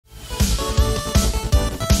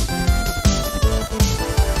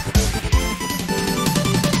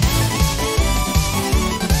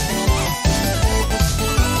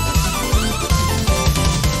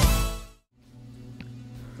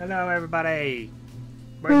everybody.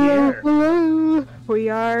 We're here. Hello. We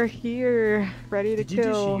are here, ready to Did you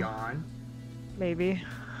kill. just yawn? Maybe.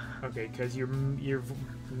 Okay, because your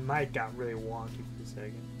mic got really wonky for a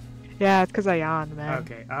second. Yeah, it's because I yawned, man.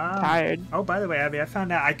 Okay. I'm tired. Oh, by the way, Abby, I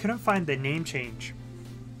found out I couldn't find the name change.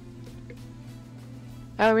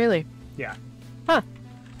 Oh, really? Yeah. Huh.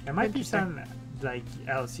 It might be something like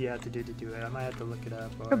else you have to do it. I might have to look it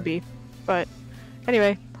up. Or... Could be. But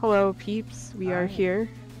anyway, hello, peeps. We are Hi. here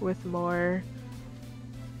with more.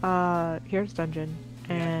 Here's Dungeon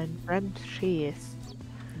and Friend Chase.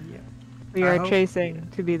 Yeah. We I are hope- chasing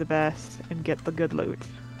to be the best and get the good loot.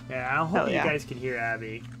 Yeah, I hope you yeah. guys can hear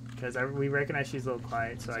Abby. Because we recognize she's a little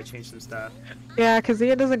quiet, so I changed some stuff. Yeah, because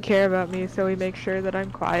Ian doesn't care about me, so we make sure that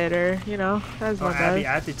I'm quieter, you know, as Oh, one Abby, does.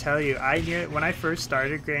 I have to tell you, when I first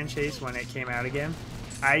started Grand Chase, when it came out again,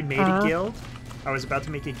 I made a guild. I was about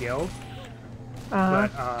to make a guild.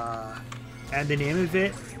 But, and the name of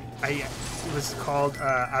it, it was called,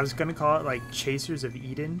 I was going to call it, like, Chasers of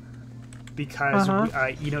Eden. Because,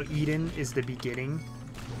 you know, Eden is the beginning.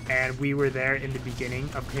 And we were there in the beginning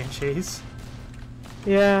of Grand Chase.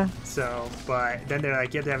 Yeah. So, but then they're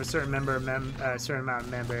like, you have to have a certain certain amount of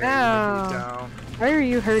members. No. And if you don't, Why are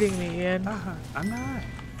you hurting me, Ian? I'm not.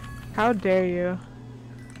 How dare you?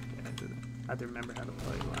 I have to remember how to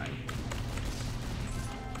play live.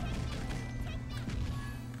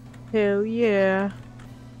 Hell yeah.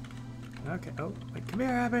 Okay. Oh, wait, come here,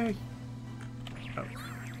 Abby. Oh,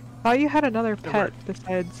 Oh, you had another Good pet work.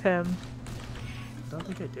 besides him. don't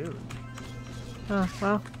think I do. Oh,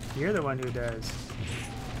 well. You're the one who does.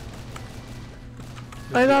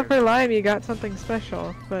 I thought for Lime you got something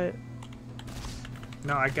special, but...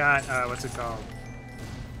 No, I got, what's it called?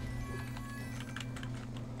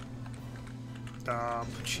 Oh,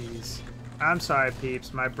 jeez. I'm sorry,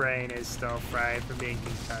 peeps. My brain is still fried from being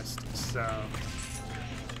concussed, so...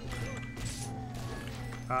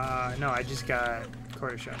 no, I just got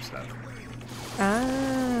quarter shop stuff.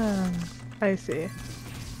 Ah, I see.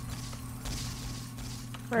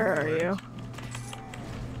 Where are you?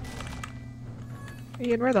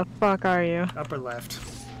 Ian, where the fuck are you? Upper left.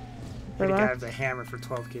 Upper Hit a guy left? with a hammer for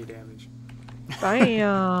 12k damage.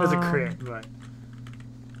 Damn. It was a crit, but...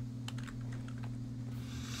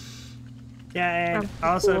 Yeah, and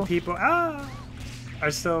also cool. people are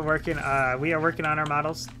still working. We are working on our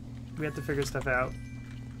models. We have to figure stuff out.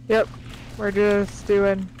 Yep, we're just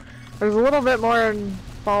doing... There's a little bit more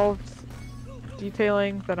involved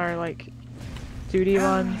detailing than our, like, duty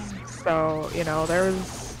ones. So, you know,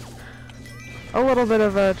 there's a little bit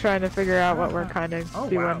of trying to figure out what we're kind of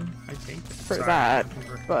doing Wow. I think for sorry. that.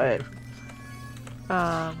 But,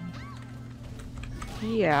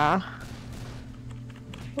 yeah.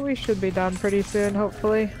 We should be done pretty soon,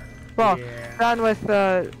 hopefully. Well, Yeah. done with,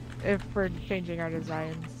 if we're changing our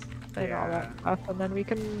designs and all that stuff, and then we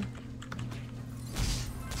can...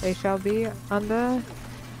 They shall be on the...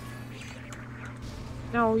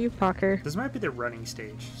 No, you fucker. This might be the running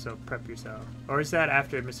stage, so prep yourself. Or is that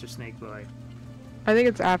after Mr. Snake Boy? I think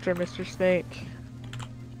it's after Mr. Snake.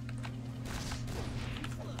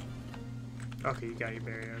 Okay, you got your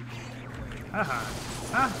barrier. Haha.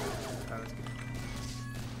 Ah. That was good.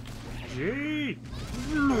 Gee.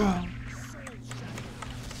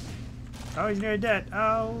 Oh, he's near dead.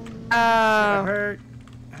 Oh. That hurt.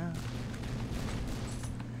 Oh.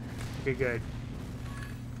 Okay, good.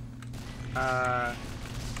 I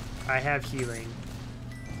have healing.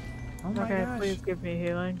 Oh my Okay, gosh. please give me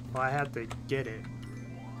healing. Well, I have to get it.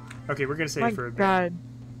 Okay, we're gonna save My for a bit. god.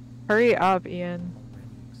 Hurry up, Ian.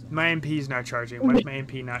 My MP's not charging. Why is my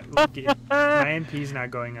MP not? My MP's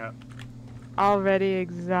not going up. Already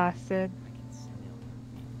exhausted.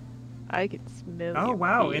 I can smell Oh your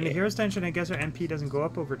wow! feet. In the Hero's Dungeon, I guess our MP doesn't go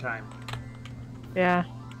up over time. Yeah.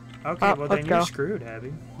 Okay, Oh, well let's then you're go. screwed,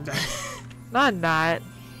 Abby. No, I'm not.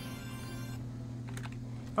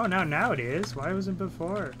 Oh, now it is. Why wasn't it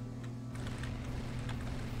before?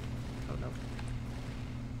 Oh no.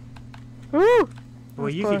 Woo! Well,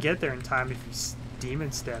 That's you close. could get there in time if you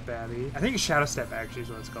Demon Step, Abby. I think it's Shadow Step actually is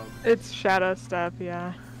what it's called. It's Shadow Step,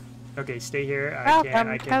 yeah. Okay, stay here. I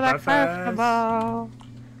can buff us. Festival.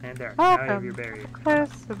 And there. Now I have Welcome your barrier.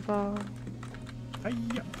 Festival.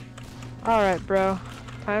 Hiya. Alright, bro.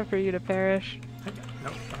 Time for you to perish.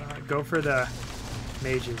 Nope. Go for the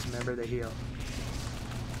mages. Remember the heal.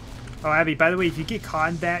 Oh, Abby, by the way, if you get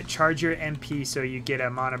combat, charge your MP so you get a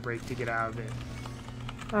mana break to get out of it.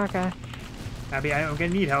 Okay. Abby, I'm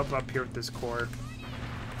going to need help up here with this core.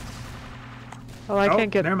 Well, I can't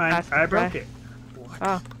get never mind. past I the broke guy. it. What?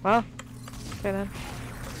 Oh, well. Okay then.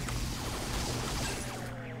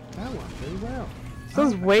 That went very well. This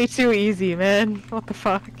was way too easy, man. What the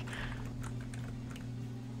fuck?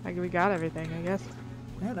 Like, we got everything, I guess.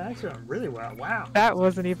 Yeah, that actually went really well. Wow. That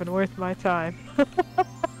wasn't even worth my time.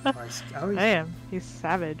 Damn, he's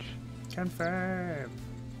savage. Confirm.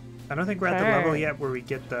 I don't think we're at the level yet where we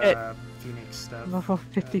get the Phoenix stuff. Level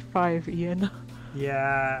 55, Ian.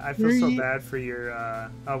 Yeah, I feel so bad for your,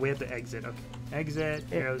 oh, we have to exit. Okay. Exit,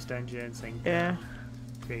 Heroes Dungeon, Sanctum. Yeah.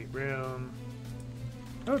 Great room.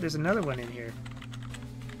 Oh, there's another one in here.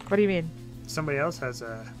 What do you mean? Somebody else has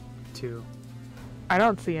two. I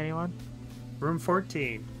don't see anyone. Room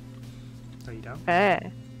 14. Oh, you don't?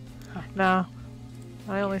 Hey. Huh. No.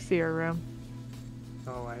 I only see your room.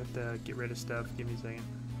 Oh, I have to get rid of stuff. Give me a second.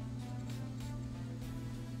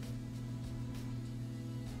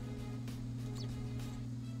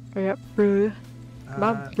 Yep, bruh. Come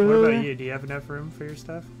on, What bruh. about you? Do you have enough room for your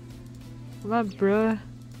stuff? Come on, bruh.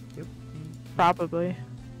 Yep. Probably.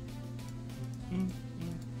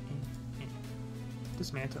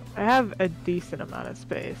 Dismantle. I have a decent amount of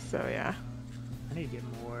space, so yeah. I need to get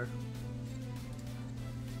more.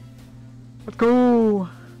 Let's go!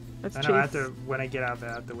 Let's I chase. know, after, when I get out there,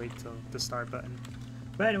 I have to wait till the start button.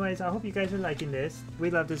 But anyways, I hope you guys are liking this. We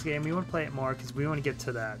love this game. We want to play it more because we want to get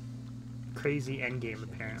to that crazy end game,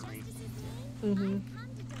 apparently. Mm-hmm.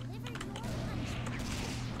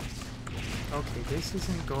 Okay, this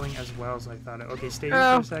isn't going as well as I thought it. Okay, stay here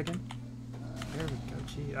for a second. There we go.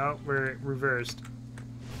 Gee. Oh, we're reversed.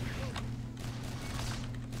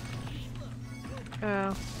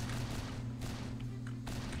 Oh.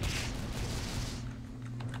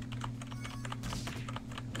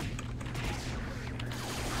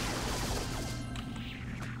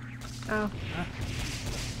 Oh.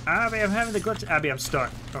 Abby, I'm having the glitch. Abby, I'm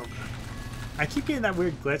stuck. Oh. I keep getting that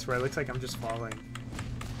weird glitch where it looks like I'm just falling.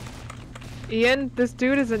 Ian, this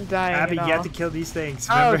dude isn't dying Abby, at you all. have to kill these things.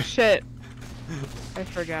 Remember? Oh, shit. I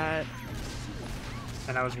forgot.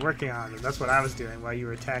 And I was working on it. That's what I was doing while you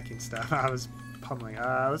were attacking stuff. I was pummeling.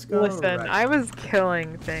 Let's go. Listen, right. I was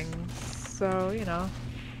killing things, so, you know.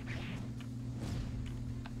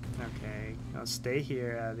 Okay, I'll stay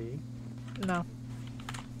here, Abby. No.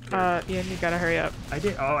 Ian, you gotta hurry up. I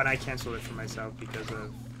did. Oh, and I canceled it for myself because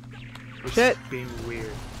of Shit. being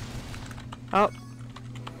weird. Oh.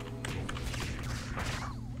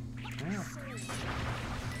 Yeah.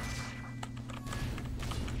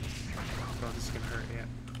 Oh, this is gonna hurt. Yeah.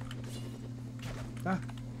 Ah.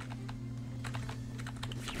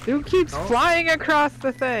 Dude keeps flying across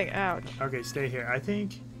the thing. Ouch. Okay, stay here. I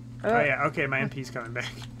think. Oh yeah. Okay, my MP's coming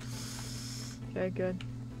back. Okay, good.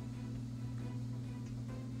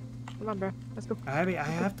 Come on, bro. Let's go. Abby, I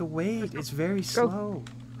have to wait. It's very slow.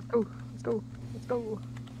 Let's go. Let's go. Let's go.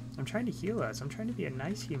 I'm trying to heal us. I'm trying to be a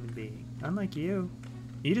nice human being. Unlike you.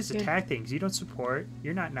 You just attack things. You don't support.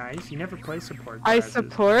 You're not nice. You never play support classes. I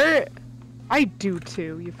support? I do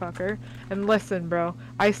too, you fucker. And listen, bro.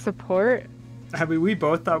 I support. I mean, we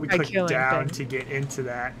both thought we clicked down things. to get into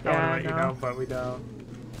that. Yeah, I I want to let you know. know, but we don't.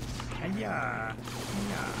 And yeah.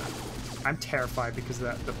 I'm terrified because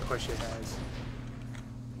of the push it has.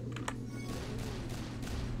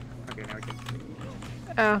 Okay, now we can.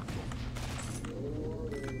 Oh.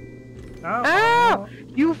 Oh, Oh!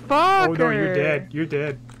 You fucker! Oh no, you're dead. You're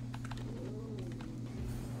dead.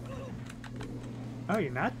 Oh,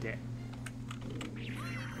 you're not dead.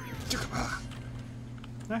 Ah.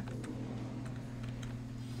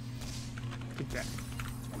 Get that.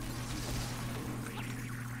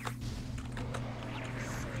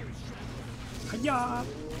 Hiya!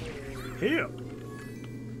 Here.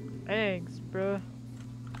 Thanks, bruh.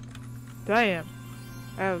 Damn.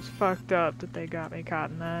 That was fucked up that they got me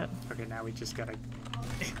caught in that. Okay, now we just gotta.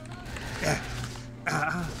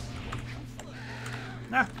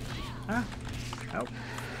 Help.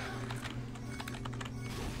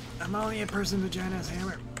 I'm only a person with a giant ass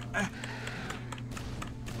hammer.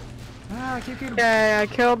 I keep getting. Yeah, I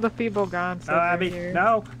killed the feeble gonce over Abby, here.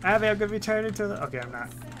 no! Abby, I'm gonna be turned into the. Okay, I'm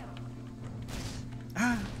not.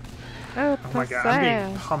 Oh my god, I'm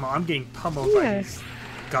getting pummeled. I'm getting pummeled by these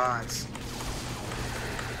gods.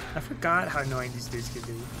 I forgot how annoying these dudes can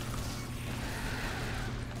be.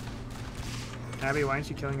 Abby, why aren't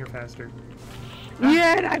you killing her faster?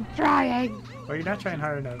 Yeah, I'm trying! Well, you're not trying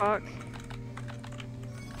hard enough. Fuck.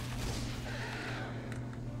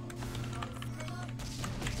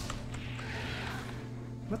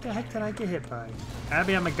 What the heck did I get hit by?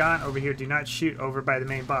 Abby, I'm a gaunt over here. Do not shoot over by the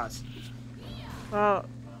main boss. Well,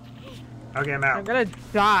 okay, I'm out. I'm gonna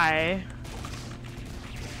die.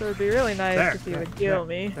 So it'd be really nice if you would heal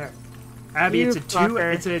me. There. Abby, You it's a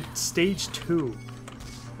fucker. It's a stage 2.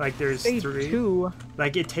 Like there's Stage 3. 2?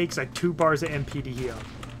 Like it takes like 2 bars of MP to heal.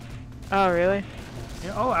 Oh, really?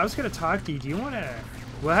 Yeah, oh, I was gonna talk to you. Do you wanna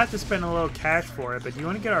We'll have to spend a little cash for it, but do you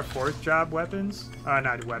want to get our 4th job weapons?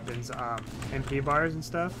 Not weapons, MP bars and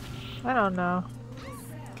stuff? I don't know.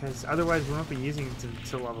 Because otherwise we won't be using it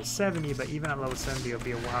until level 70, but even at level 70 it'll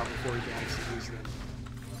be a while before we can actually use them.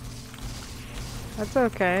 That's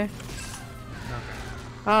okay. Okay.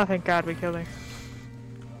 Oh, thank God we killed her.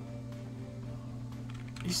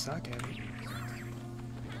 You suck, Abby.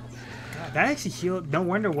 God, that actually healed. No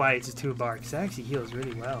wonder why it's a 2-bar, because that actually heals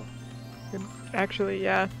really well. Actually,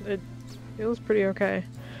 yeah, it feels pretty okay.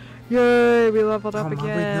 Yay, we leveled up again.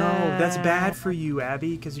 Wait, no, that's bad for you,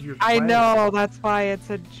 Abby, because of your I quest. know, that's why it's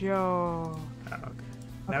a joke. Oh,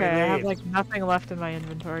 okay. Okay, I have like nothing left in my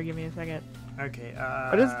inventory. Give me a second. Okay,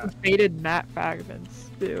 what does the faded mat fragments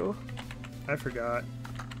do? I forgot.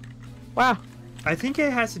 Wow. I think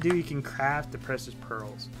it has to do, you can craft the precious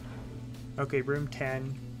pearls. Okay, room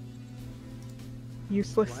 10.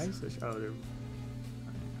 Useless. Why is this? Oh, they're...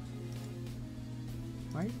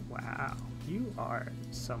 Why? Wow. You are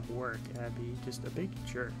some work, Abby. Just a big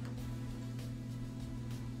jerk.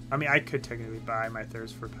 I mean, I could technically buy my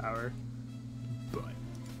thirst for power, but...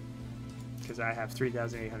 Because I have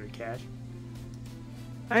 3,800 cash.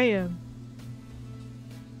 I am.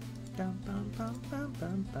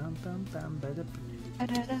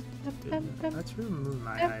 Let's remove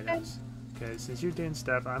my items. Because since you're doing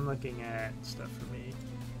stuff, I'm looking at stuff for me.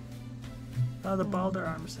 Oh, the Balder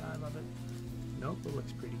armor set. I love it. Nope, it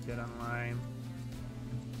looks pretty good on Lime.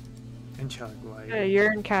 And Chug Light. Yeah,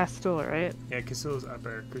 you're in Castle, right? Yeah, Castle's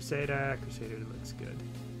upper. Crusader looks good.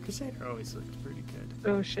 Crusader always looks pretty good.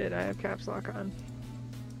 Oh shit, I have caps lock on.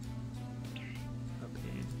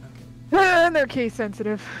 Okay. And they're case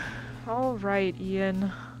sensitive. Alright,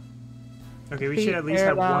 Ian. Okay, we should at least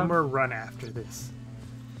have one more run after this.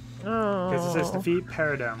 Oh. Because it says defeat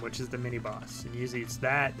Paradum, which is the mini boss. And usually it's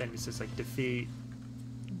that, then it's just like defeat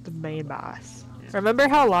the main boss. Yeah. Remember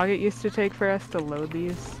how long it used to take for us to load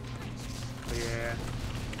these? Oh, yeah.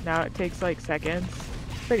 Now it takes like seconds.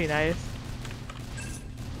 Pretty nice.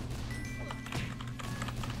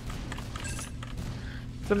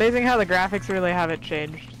 It's amazing how the graphics really haven't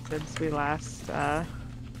changed since we last, Yeah,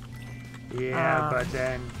 but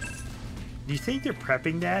then... Do you think they're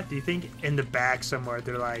prepping that? Do you think in the back somewhere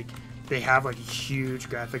they're like... They have like a huge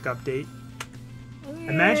graphic update?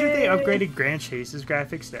 Imagine if they upgraded Grand Chase's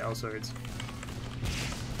graphics to L-Swords.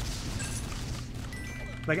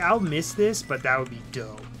 Like, I'll miss this, but that would be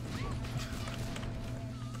dope.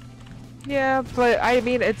 Yeah, but I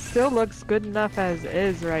mean, it still looks good enough as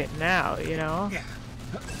is right now, you know? Yeah.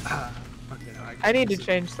 Okay, no, I need to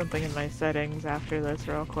change something in my settings after this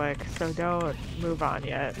real quick, so don't move on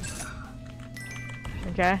yet.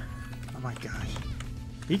 Okay? Oh my gosh.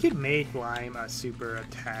 You could make Lime a super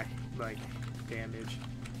attack, like, damage.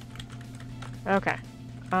 Okay.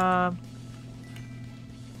 I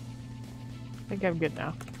think I'm good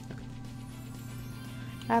now.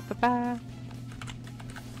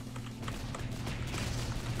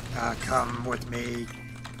 Come with me.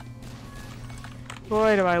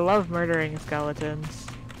 Boy, do I love murdering skeletons.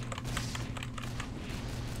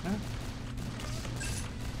 Huh?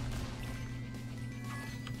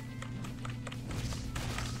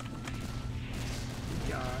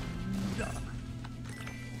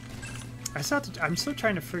 I'm still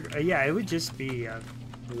trying to figure. Yeah, it would just be a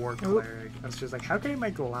war cleric. I was just like, how can I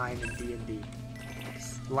make Lime in D&D?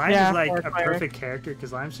 Lime is like a perfect character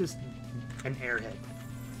because Lime's just an airhead,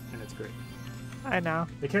 and it's great. I know.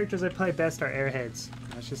 The characters I play best are airheads.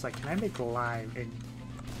 And I was just like, can I make Lime in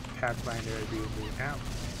Pathfinder or D&D now?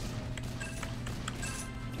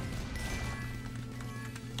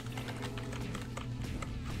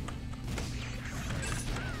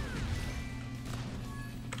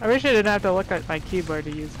 I wish I didn't have to look at my keyboard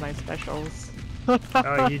to use my specials.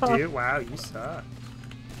 Oh, you do? Wow, you suck.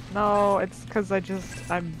 No, it's because I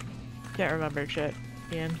can't remember shit,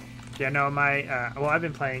 Ian. Yeah, no, my, well, I've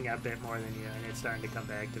been playing a bit more than you, and it's starting to come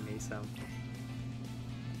back to me, so.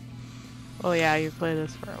 Well, yeah, you've played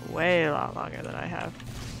this for a way lot longer than I have.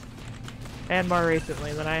 And more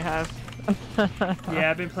recently than I have. Yeah,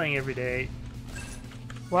 I've been playing every day.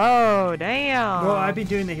 Whoa, damn! Well, I've been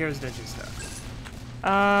doing the Heroes Dungeon stuff.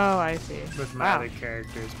 Oh, I see. With my other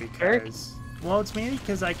characters, because... Well, it's mainly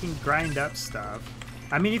because I can grind up stuff.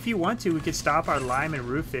 I mean, if you want to, we could stop our Lime and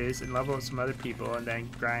Rufus and level up some other people, and then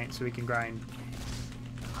grind, so we can grind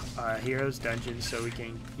Heroes Dungeon, so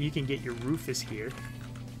you can get your Rufus gear.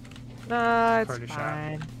 No, it's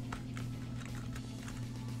fine.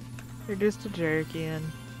 You're just a jerk,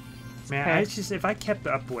 Ian. Man, okay. if I kept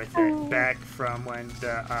up with it back from when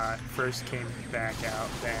the first came back out,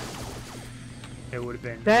 then it would have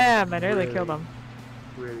been. Damn! I nearly killed him.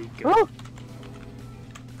 Really good. Woo!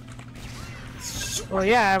 Well,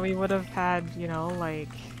 yeah, we would have had, you know, like,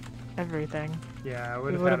 everything. Yeah, I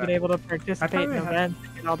We would have been able to participate in events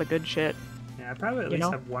and get all the good shit. Yeah, I probably at least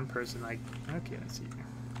have one person like, okay, let's see.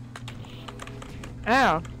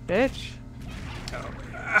 Ow, bitch. Oh.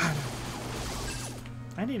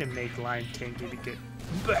 I need to make Lime tanky to get...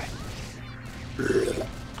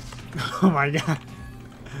 Oh my god.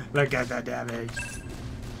 Look at that damage.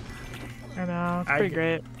 I know, it's pretty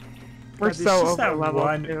great. We're It's so just over level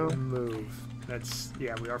one too. move. That's,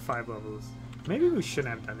 yeah, we are 5 levels. Maybe we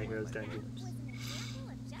shouldn't have done the Heroes Dungeon.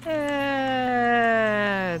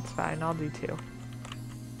 It's fine, I'll do 2.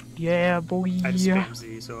 Yeah, boy. I just spam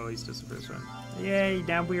Z, so at least it's the first one. Yay,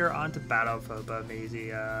 now we are on to Battle for Abbeys.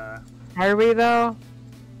 Are we though?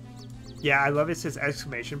 Yeah, I love it says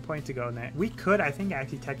exclamation point to go in there. We could, I think,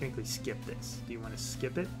 actually technically skip this. Do you want to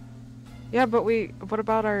skip it? Yeah, but what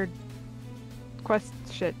about our quest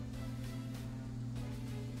shit?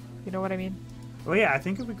 You know what I mean? Well, yeah, I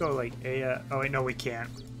think if we go like oh wait, no, we can't.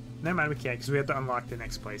 Never mind, we can't, because we have to unlock the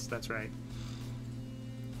next place. That's right.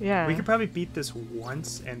 Yeah. We could probably beat this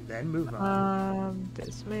once and then move on.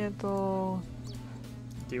 Dismantle.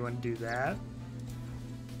 Do you want to do that?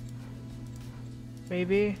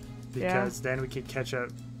 Maybe. Because then we could catch up.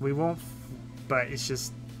 We won't, but it's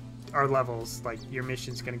just our levels. Like, your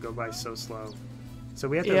mission's going to go by so slow. So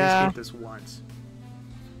we have to at least beat this once.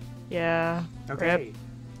 Yeah. Okay. Rip.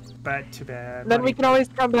 But too bad. Then we can always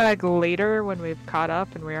come back later when we've caught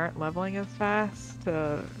up and we aren't leveling as fast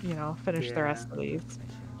to, you know, finish the rest of these.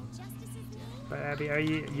 But Abby,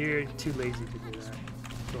 you're too lazy to do that.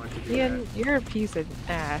 Don't want to do Ian, that. you're a piece of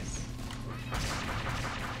ass.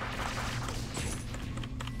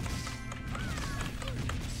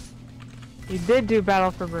 You did do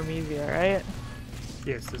Battle for Burmesia, right?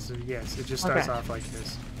 Yes, yes. It just starts off like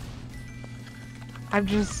this. I'm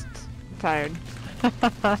just tired.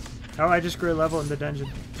 Oh, I just grew a level in the dungeon.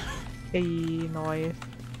 Hey, noise.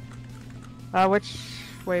 Which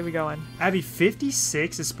way are we going? Abby,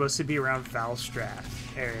 56 is supposed to be around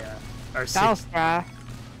Valstrath area. Or Valstrath?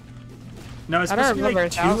 No, it's supposed to be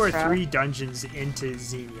like 2 or 3 dungeons into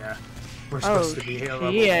Xenia. We're supposed to be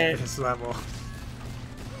at this level.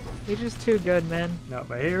 You're just too good, man. No,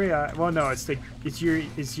 but here we are. Well, no, it's your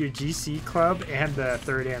GC club and the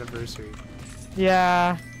 3rd anniversary.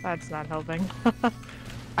 Yeah, that's not helping.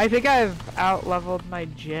 I think I've out-leveled my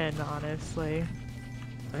Jin, honestly.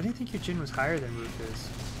 I didn't think your Jin was higher than Rufus.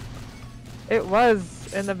 It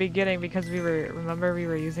was in the beginning because remember we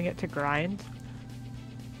were using it to grind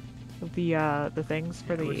the things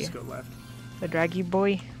for we'll just go left. The draggy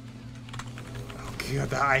boy. Oh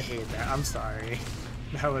god, I hate that. I'm sorry.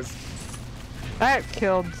 That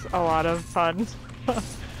killed a lot of fun.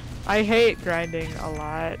 I hate grinding a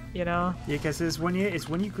lot, you know? Yeah, because it's when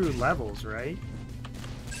you grew levels, right?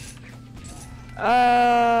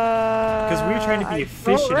 Because we were trying to be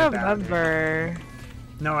efficient about it.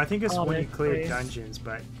 No, I think it's when you clear dungeons,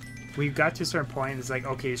 but we got to a certain point and it's like,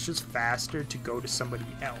 okay, it's just faster to go to somebody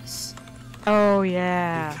else. Oh,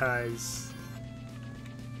 yeah. Because...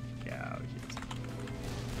 Yeah,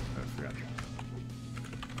 I forgot.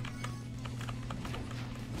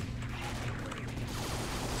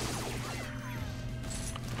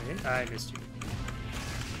 Okay, I missed you.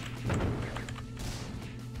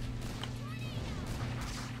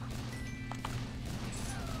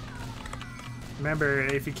 Remember,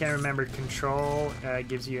 if you can't remember, control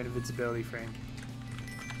gives you an invincibility frame.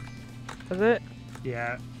 Does it?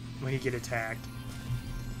 Yeah, when you get attacked.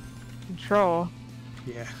 Control?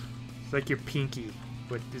 Yeah. It's like your pinky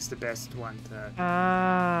is the best one to...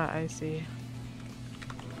 Ah, I see.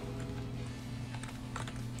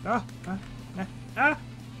 Oh!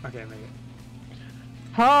 Okay, make it.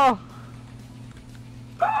 Oh!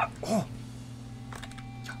 Oh!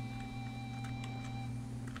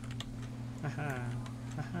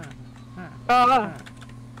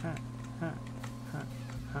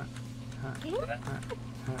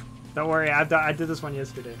 Don't worry, I did this one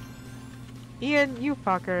yesterday. Ian, you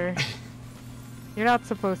fucker. You're not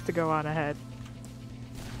supposed to go on ahead.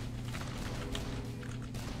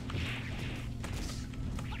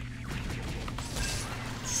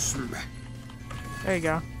 There you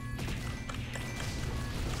go.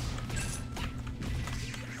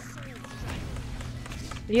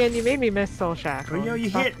 Ian, you made me miss Soul Shackle. Well, you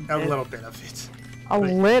hit a little bit of it. A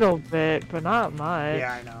little bit, but not much.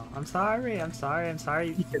 Yeah, I know. I'm sorry.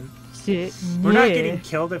 Shit. We're not getting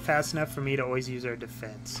killed fast enough for me to always use our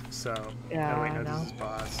defense. So, yeah, oh wait, no, this is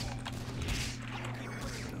boss.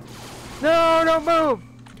 No, don't move!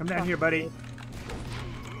 Come down here, buddy.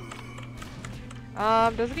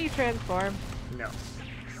 Doesn't he transform? No.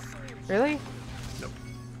 Really? Nope.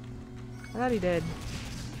 I thought he did.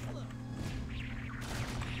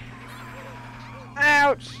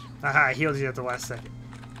 Ouch! Aha, I healed you at the last second.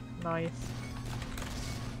 Nice.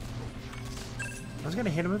 I was gonna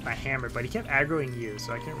hit him with my hammer, but he kept aggroing you,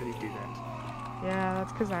 so I can't really do that. Yeah,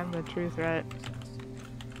 that's because I'm the true threat.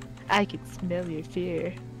 I can smell your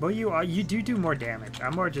fear. Well, you do more damage.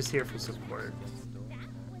 I'm more just here for support.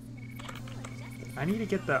 I need to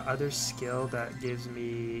get the other skill that gives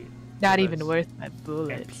me... Not even worth my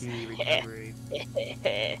bullets. MP recovery.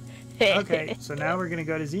 Okay, so now we're gonna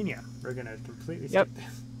go to Xenia. We're gonna completely skip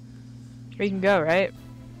this. We can go, right?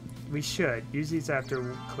 We should. Usually it's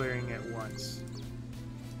after clearing it once.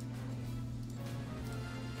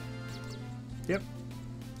 Yep.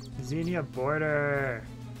 Xenia border.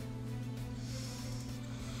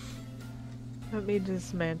 Let me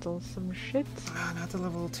dismantle some shit. Ah, not the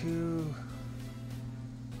level 2.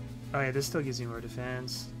 Oh yeah, this still gives you more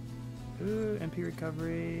defense. Ooh, MP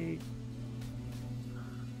recovery.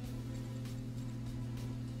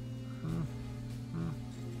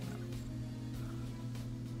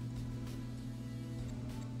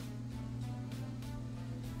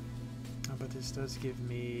 Oh, but this does give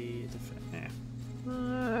me defense.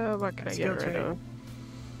 What can I get rid of?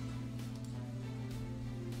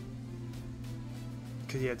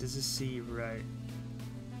 Cause yeah, this is C, right?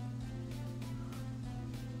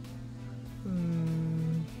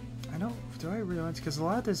 I don't. Do I really want to? Because a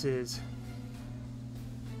lot of this is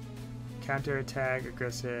counterattack,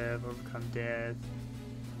 aggressive, overcome death.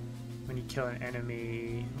 When you kill an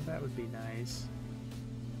enemy, well, that would be nice.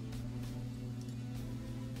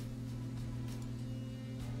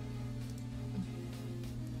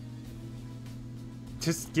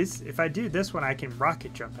 Just if I do this one, I can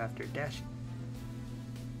rocket jump after dashing.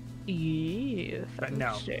 Yeah, But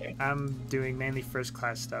no, I'm doing mainly first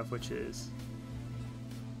class stuff, which is...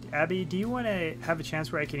 Abby, do you want to have a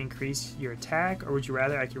chance where I can increase your attack, or would you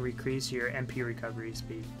rather I can increase your MP recovery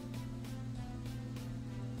speed?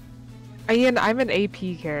 Ian, I'm an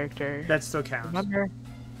AP character. That still counts. Remember?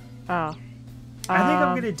 Oh. I think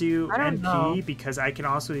I'm going to do MP know. because I can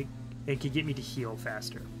also... It could get me to heal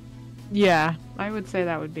faster. Yeah, I would say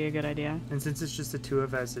that would be a good idea. And since it's just the two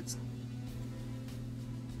of us, it's...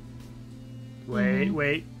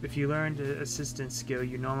 Wait. If you learned an assistance skill,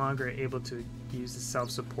 you're no longer able to use the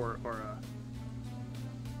self-support aura.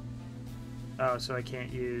 Oh, so I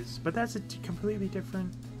can't use... But that's a completely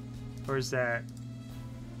different... Or is that...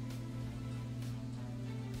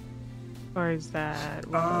 Or is that...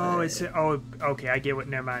 Oh, it's... Oh, okay, I get what...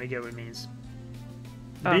 Never mind, I get what it means.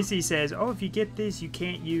 It basically says, oh, if you get this, you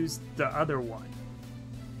can't use the other one.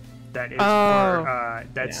 That is for...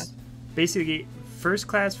 That's basically... First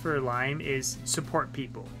class for Lime is support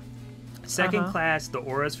people. Second class, the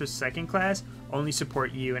auras for second class only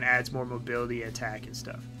support you and adds more mobility, attack, and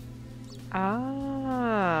stuff.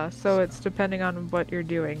 Ah, so it's depending on what you're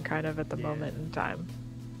doing kind of at the moment in time.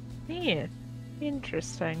 Yeah,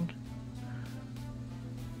 interesting.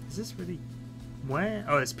 Is this really... When?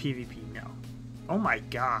 Oh, it's PvP, no. Oh my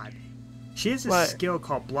god. She has a skill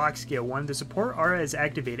called Block Skill 1. The support aura is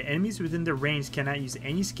activated. Enemies within the range cannot use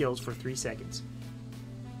any skills for 3 seconds.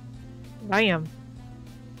 I am.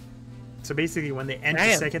 So basically, when they enter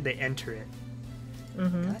the second, they enter it.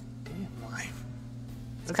 God damn, Lime.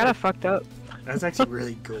 It's kind of fucked up. That's actually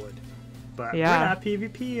really good. But we're not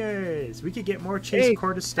PvPers. We could get more chase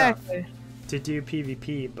quarter stuff to do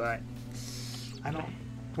PvP, but I don't...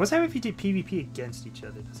 What's that if you do PvP against each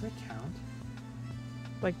other? Does that count?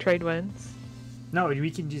 Like trade wins? No,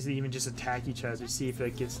 we can just even just attack each other, see if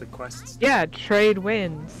it gets the quests. Yeah, trade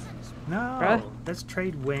wins. No, that's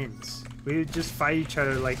trade wins. We would just fight each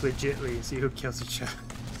other like legitly and see who kills each other.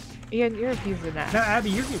 Ian, you're a piece of that. No,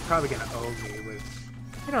 Abby, you're probably gonna owe me with...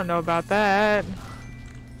 I don't know about that.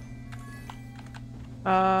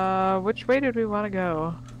 Which way did we want to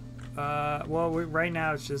go? Well, right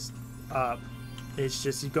now it's just up. It's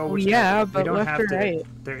just you go which way. Yeah, we but don't left have or to, right?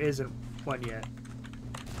 There isn't one yet.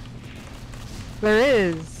 There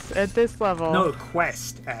is, at this level. No,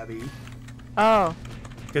 quest, Abby. Oh.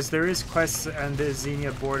 Because there is quests on the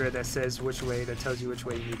Xenia border that says which way, that tells you which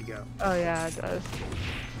way you need to go. Oh yeah, it does.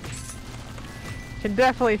 Can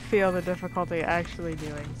definitely feel the difficulty actually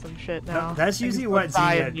doing some shit now. No, that's usually what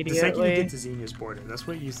Xenia, the second you get to Xenia's border, that's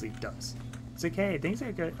what it usually does. It's like, hey, things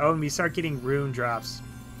are good. Oh, and we start getting rune drops.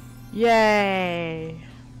 Yay!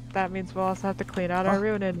 That means we'll also have to clean out our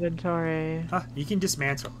rune inventory. You can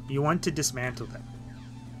dismantle. You want to dismantle them.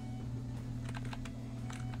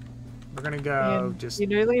 We're gonna go You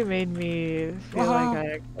nearly made me feel like I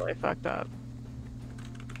actually fucked up.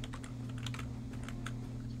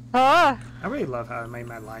 I really love how I made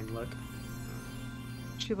my line look.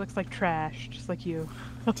 She looks like trash, just like you.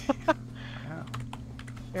 Wow.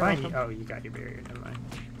 You're Fine. welcome. Oh, you got your barrier. Never mind.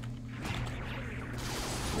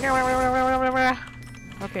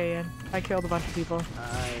 Okay, Ian. I killed a bunch of people.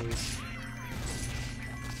 Nice.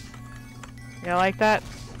 You like that?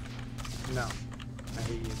 No. I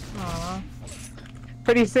hate you. Aww.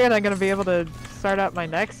 Pretty soon I'm gonna be able to start up my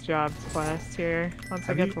next jobs quest here. Once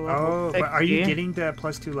I get to level 60. Are you getting the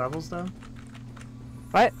 +2 levels though?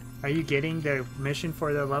 What? Are you getting the mission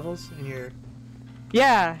for the levels in your...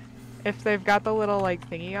 Yeah! If they've got the little, like,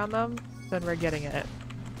 thingy on them, then we're getting it.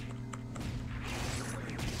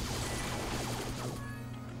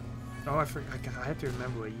 Oh, I forgot. I have to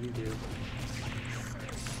remember what you do.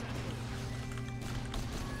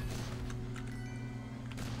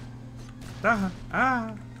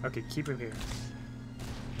 Okay, keep him here.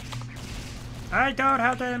 I don't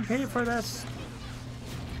have to pay for this.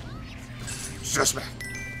 Suspect.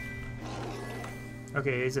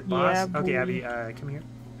 Okay, is it boss? Yeah, okay, boy. Abby, come here.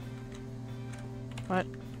 What?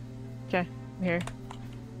 Okay, I'm here.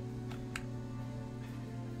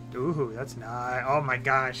 Ooh, that's nice. Oh my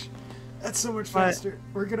gosh. That's so much What? faster.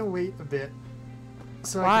 We're gonna wait a bit.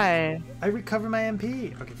 So Why? I recover my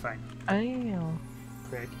MP. Okay, fine. I know.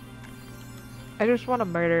 Prick. I just want to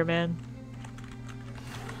murder, man.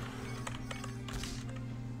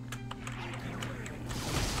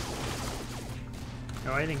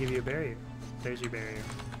 Oh, I didn't give you a barrier. There's your barrier.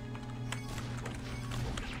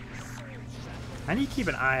 I need to keep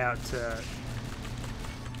an eye out to...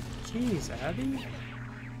 Jeez, Abby?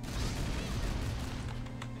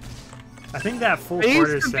 I think that full I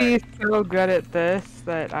quarter used to set... be so good at this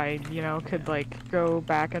that I, you know, could like go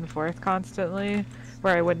back and forth constantly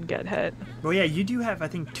where I wouldn't get hit. Well, yeah, you do have, I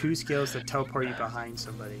think, 2 skills that teleport you behind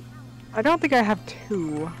somebody. I don't think I have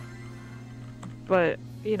 2. But,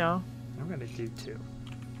 you know. I'm gonna do 2.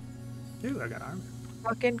 Ooh, I got armor.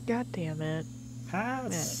 Fucking goddamn it. Ah,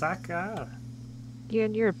 Man. sucker.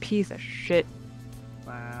 Ian, you're a piece of shit.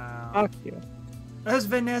 Wow. Fuck you. That's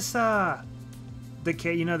Vanessa!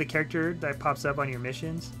 You know the character that pops up on your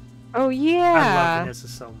missions? Oh yeah! I love Vanessa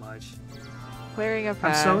so much. Clearing a I'm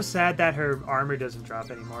path. so sad that her armor doesn't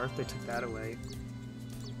drop anymore if they took that away.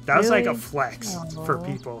 That was like a Really? flex for Aw.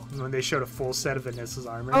 people when they showed a full set of Vanessa's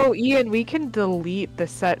armor. Oh, Ian, we can delete the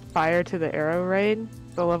set fire to the arrow raid,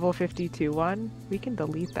 the level 52 one. We can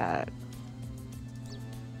delete that.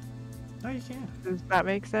 No, you can. Does that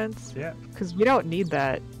make sense? Yeah. Because we don't need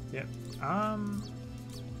that. Yep.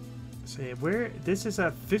 So yeah, this is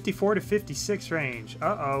a 54 to 56 range.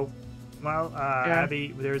 Uh-oh. Well, Yeah.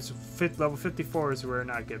 Abby, there's level 54s we're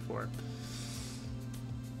not good for.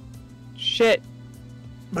 Shit.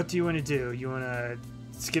 What do you want to do? You want to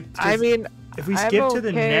skip? I mean, if we I'm skip to the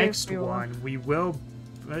okay if next we want- one, we will.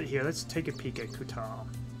 Here, let's take a peek at Kutal.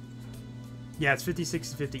 Yeah, it's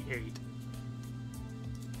 56 to 58.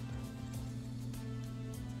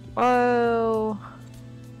 well,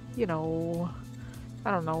 you know,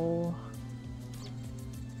 I don't know.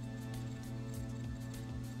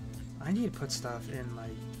 I need to put stuff in my.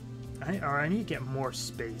 I need to get more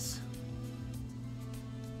space.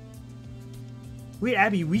 Wait,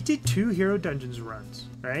 Abby, we did 2 Hero Dungeons runs,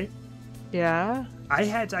 right? Yeah?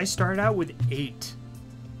 I started out with 8.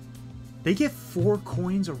 They get 4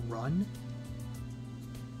 coins a run?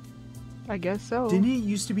 I guess so. Didn't it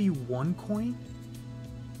used to be 1 coin?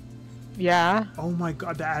 Yeah? Oh my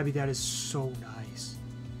god, Abby, that is so nice.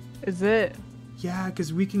 Is it? Yeah,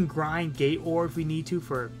 because we can grind gate ore if we need to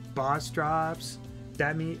for boss drops.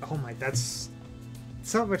 That means, oh my, that's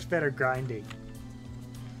so much better grinding.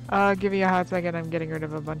 Give me a hot second. I'm getting rid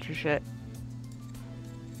of a bunch of shit.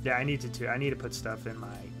 Yeah, I need to put stuff in my.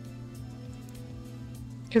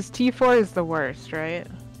 Because T4 is the worst, right?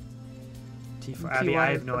 T4. And Abby, T1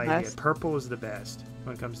 I is have no the idea. best. Purple is the best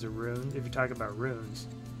when it comes to runes. If you're talking about runes.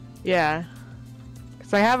 Yeah.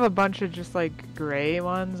 Because I have a bunch of just like gray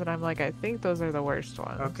ones, and I'm like, I think those are the worst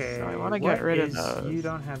ones. Okay. So I want to what get rid of is- those. You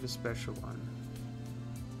don't have a special one.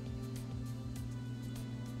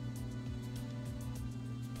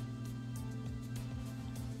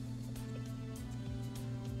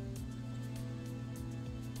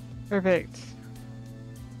 Perfect.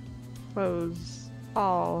 Close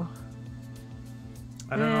all.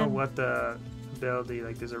 I don't know Man. what the ability,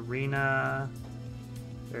 like there's Arena,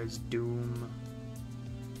 there's Doom,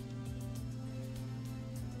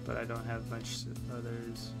 but I don't have much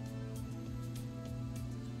others.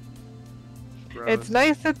 It's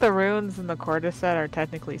nice that the runes and the Corda set are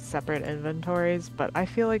technically separate inventories, but I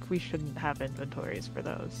feel like we shouldn't have inventories for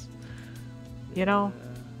those. You know?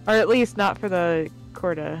 Or at least not for the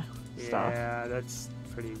Corda stuff. Yeah, that's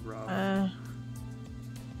pretty rough.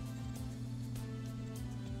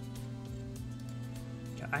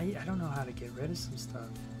 I don't know how to get rid of some stuff.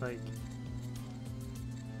 Like,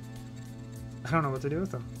 I don't know what to do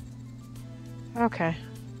with them. Okay.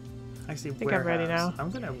 Actually, I think I'm ready now. I'm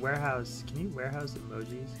gonna warehouse. Can you warehouse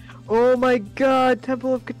emojis? Oh my god,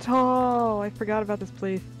 Temple of Cthulhu! I forgot about this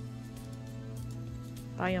place.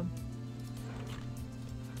 I am.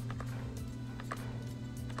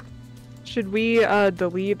 Should we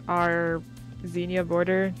delete our Xenia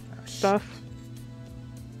border stuff?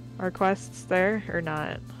 Our quests there, or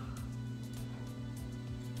not?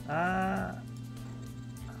 Oh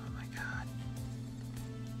my god.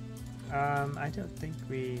 I don't think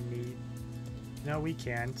we need... No, we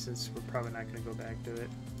can, since we're probably not going to go back to it.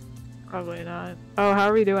 Probably not. Oh, how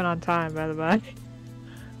are we doing on time, by the way?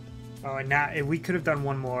 Oh, and now we could have done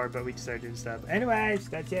one more, but we started doing stuff. Anyways,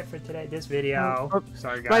 that's it for today. This video. Oh,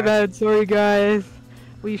 sorry, guys. My bad. Sorry, guys.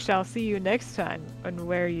 We shall see you next time on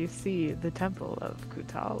where you see the Temple of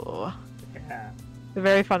Cthulhu. Yeah. A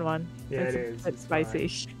very fun one. Yeah, it is. It's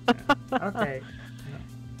spicy. Yeah. Okay.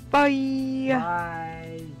 Bye.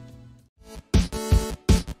 Bye.